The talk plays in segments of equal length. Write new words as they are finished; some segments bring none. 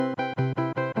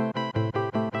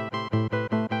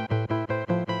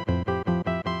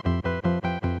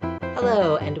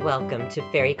Hello and welcome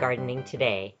to Fairy Gardening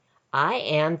Today. I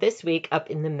am this week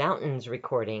up in the mountains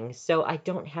recording, so I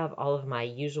don't have all of my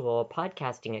usual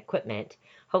podcasting equipment.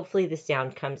 Hopefully the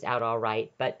sound comes out all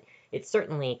right, but it's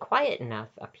certainly quiet enough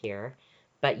up here,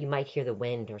 but you might hear the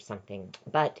wind or something.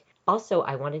 But also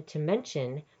I wanted to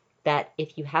mention that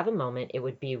if you have a moment, it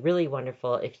would be really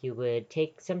wonderful if you would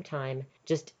take some time,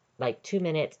 just like 2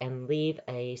 minutes, and leave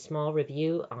a small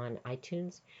review on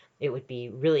iTunes. It would be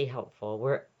really helpful.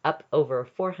 We're up over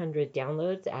 400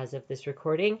 downloads as of this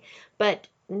recording, but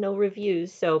no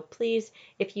reviews. So please,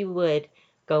 if you would,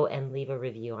 go and leave a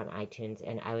review on iTunes,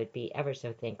 and I would be ever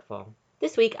so thankful.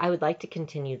 This week, I would like to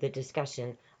continue the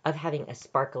discussion of having a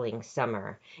sparkling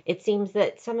summer. It seems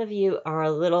that some of you are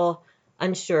a little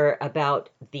unsure about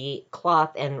the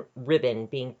cloth and ribbon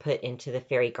being put into the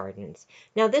fairy gardens.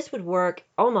 Now, this would work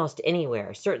almost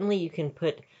anywhere. Certainly, you can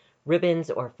put ribbons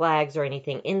or flags or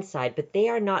anything inside, but they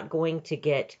are not going to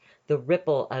get the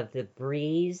ripple of the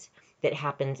breeze that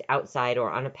happens outside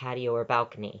or on a patio or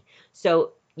balcony.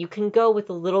 So you can go with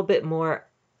a little bit more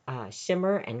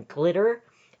shimmer and glitter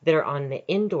that are on the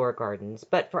indoor gardens,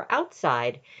 but for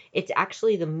outside, it's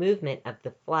actually the movement of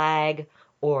the flag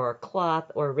or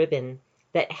cloth or ribbon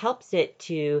that helps it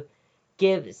to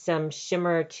give some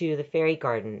shimmer to the fairy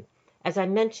garden. As I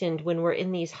mentioned, when we're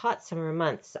in these hot summer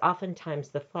months, oftentimes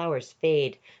the flowers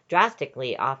fade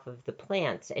drastically off of the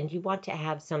plants, and you want to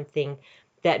have something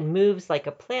that moves like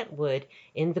a plant would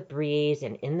in the breeze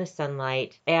and in the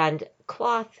sunlight. And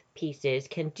cloth pieces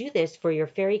can do this for your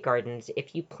fairy gardens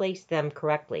if you place them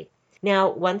correctly.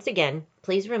 Now, once again,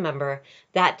 please remember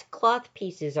that cloth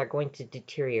pieces are going to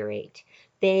deteriorate.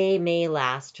 They may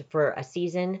last for a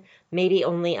season, maybe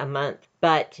only a month,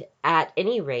 but at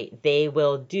any rate, they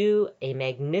will do a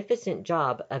magnificent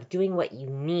job of doing what you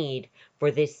need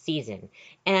for this season.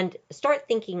 And start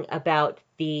thinking about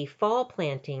the fall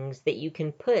plantings that you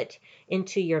can put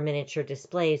into your miniature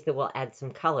displays that will add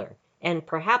some color, and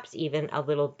perhaps even a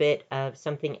little bit of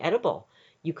something edible.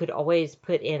 You could always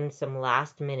put in some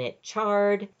last minute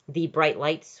chard. The Bright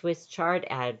Light Swiss chard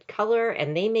add color,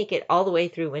 and they make it all the way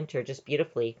through winter just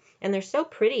beautifully. And they're so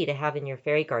pretty to have in your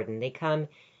fairy garden. They come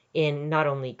in not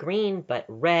only green, but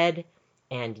red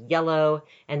and yellow,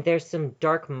 and there's some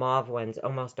dark mauve ones,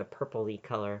 almost a purpley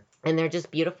color. And they're just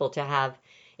beautiful to have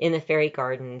in the fairy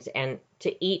gardens and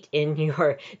to eat in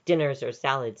your dinners or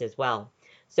salads as well.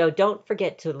 So don't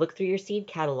forget to look through your seed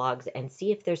catalogs and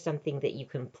see if there's something that you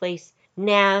can place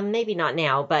now, maybe not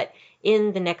now, but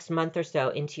in the next month or so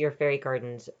into your fairy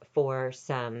gardens for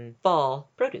some fall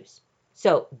produce.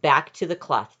 So back to the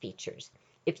cloth features.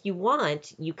 If you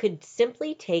want, you could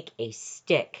simply take a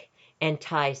stick and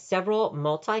tie several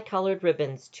multicolored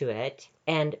ribbons to it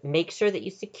and make sure that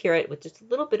you secure it with just a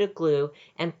little bit of glue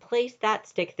and place that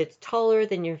stick that's taller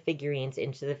than your figurines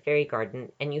into the fairy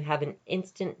garden, and you have an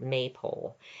instant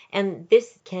maypole. And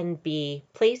this can be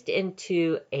placed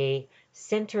into a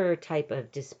center type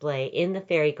of display in the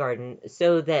fairy garden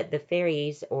so that the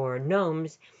fairies or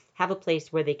gnomes have a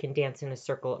place where they can dance in a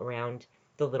circle around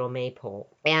the little maypole.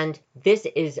 And this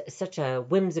is such a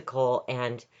whimsical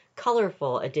and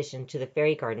colorful addition to the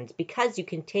fairy gardens because you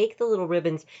can take the little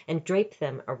ribbons and drape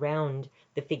them around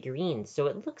the figurines, so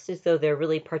it looks as though they're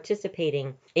really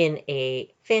participating in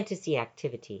a fantasy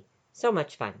activity. So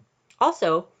much fun.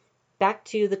 Also, back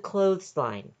to the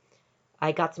clothesline.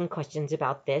 I got some questions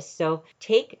about this. So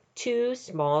take 2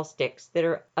 small sticks that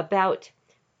are about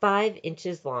 5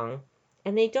 inches long,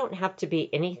 and they don't have to be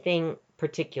anything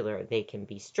particular. They can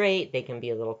be straight, they can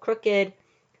be a little crooked.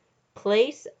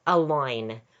 Place a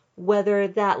line, whether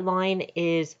that line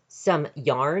is some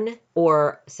yarn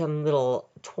or some little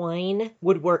twine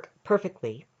would work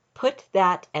perfectly. Put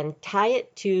that and tie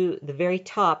it to the very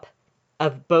top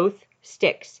of both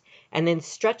sticks, and then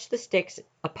stretch the sticks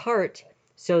apart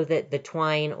so that the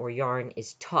twine or yarn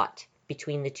is taut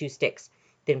between the 2 sticks.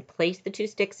 Then place the 2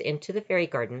 sticks into the fairy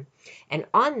garden, and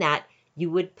on that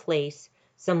you would place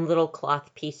some little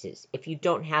cloth pieces. If you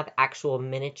don't have actual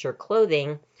miniature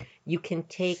clothing, you can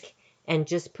take and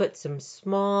just put some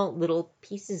small little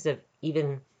pieces of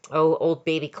even old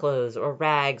baby clothes or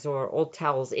rags or old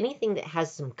towels, anything that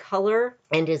has some color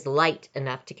and is light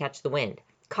enough to catch the wind.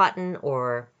 Cotton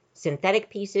or synthetic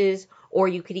pieces, or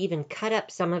you could even cut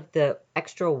up some of the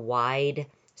extra wide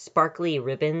sparkly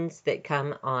ribbons that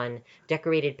come on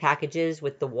decorated packages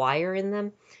with the wire in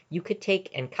them. You could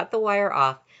take and cut the wire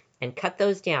off and cut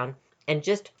those down and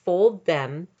just fold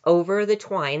them over the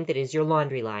twine that is your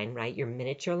laundry line, right? Your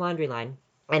miniature laundry line,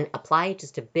 and apply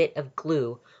just a bit of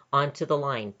glue onto the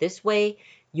line. This way,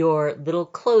 your little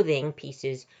clothing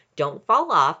pieces don't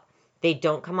fall off, They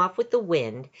don't come off with the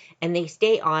wind, and they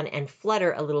stay on and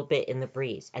flutter a little bit in the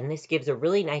breeze. And this gives a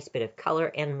really nice bit of color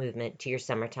and movement to your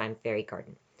summertime fairy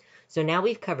garden. So now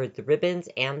we've covered the ribbons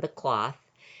and the cloth,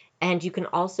 and you can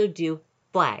also do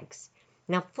flags.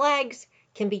 Now flags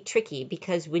can be tricky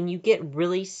because when you get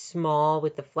really small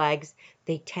with the flags,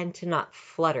 they tend to not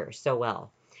flutter so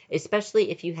well,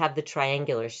 especially if you have the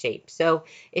triangular shape. So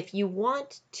if you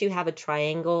want to have a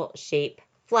triangle shape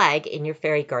flag in your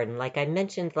fairy garden, like I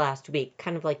mentioned last week,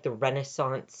 kind of like the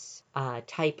Renaissance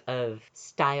type of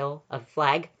style of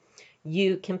flag,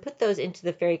 you can put those into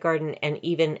the fairy garden and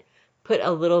even put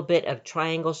a little bit of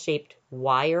triangle shaped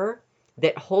wire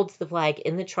that holds the flag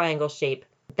in the triangle shape.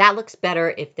 That looks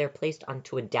better if they're placed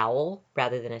onto a dowel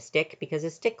rather than a stick, because a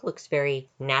stick looks very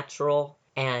natural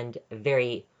and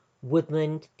very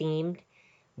woodland themed.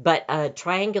 But a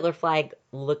triangular flag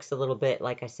looks a little bit,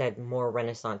 like I said, more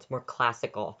Renaissance, more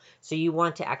classical. So you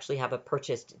want to actually have a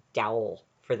purchased dowel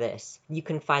for this. You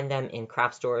can find them in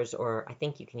craft stores, or I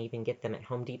think you can even get them at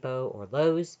Home Depot or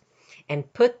Lowe's.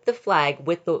 And put the flag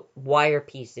with the wire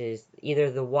pieces, either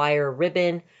the wire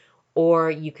ribbon, or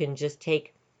you can just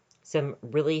take some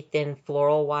really thin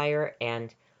floral wire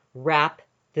and wrap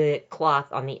the cloth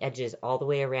on the edges all the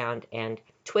way around and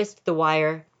twist the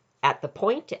wire at the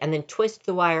point, and then twist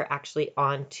the wire actually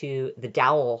onto the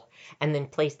dowel and then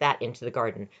place that into the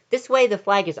garden. This way the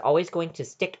flag is always going to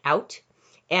stick out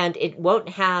and it won't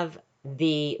have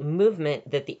the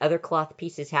movement that the other cloth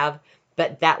pieces have,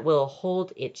 but that will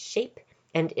hold its shape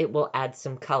and it will add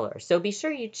some color. So be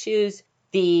sure you choose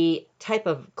the type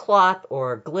of cloth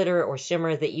or glitter or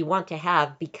shimmer that you want to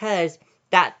have, because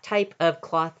that type of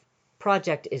cloth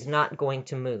project is not going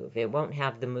to move. It won't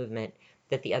have the movement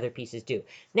that the other pieces do.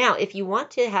 Now, if you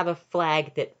want to have a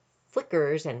flag that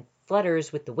flickers and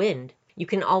flutters with the wind, you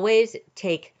can always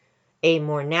take a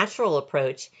more natural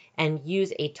approach and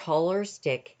use a taller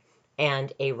stick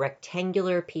and a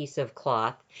rectangular piece of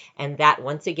cloth, and that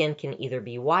once again can either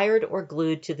be wired or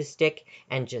glued to the stick,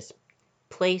 and just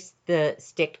place the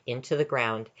stick into the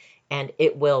ground and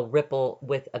it will ripple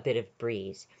with a bit of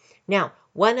breeze. Now,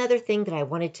 one other thing that I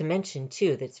wanted to mention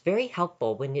too that's very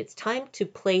helpful when it's time to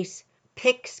place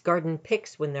picks, garden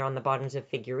picks, when they're on the bottoms of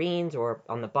figurines or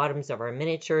on the bottoms of our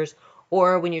miniatures,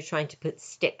 or when you're trying to put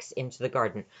sticks into the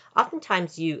garden.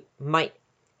 Oftentimes you might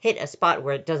hit a spot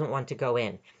where it doesn't want to go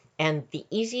in. And the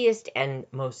easiest and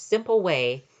most simple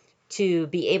way to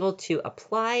be able to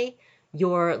apply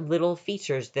your little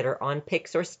features that are on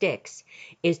picks or sticks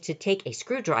is to take a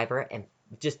screwdriver and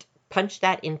just punch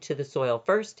that into the soil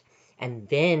first and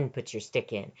then put your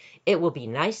stick in. It will be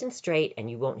nice and straight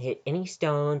and you won't hit any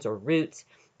stones or roots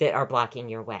that are blocking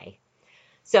your way.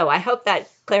 So I hope that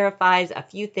clarifies a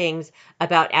few things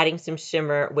about adding some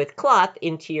shimmer with cloth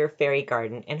into your fairy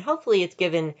garden, and hopefully it's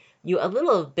given you a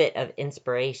little bit of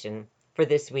inspiration for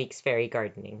this week's fairy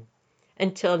gardening.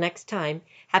 Until next time,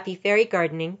 happy fairy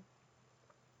gardening.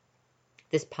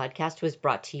 This podcast was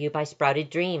brought to you by Sprouted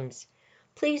Dreams.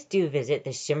 Please do visit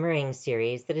the Shimmering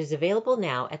series that is available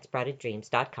now at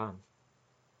sprouteddreams.com.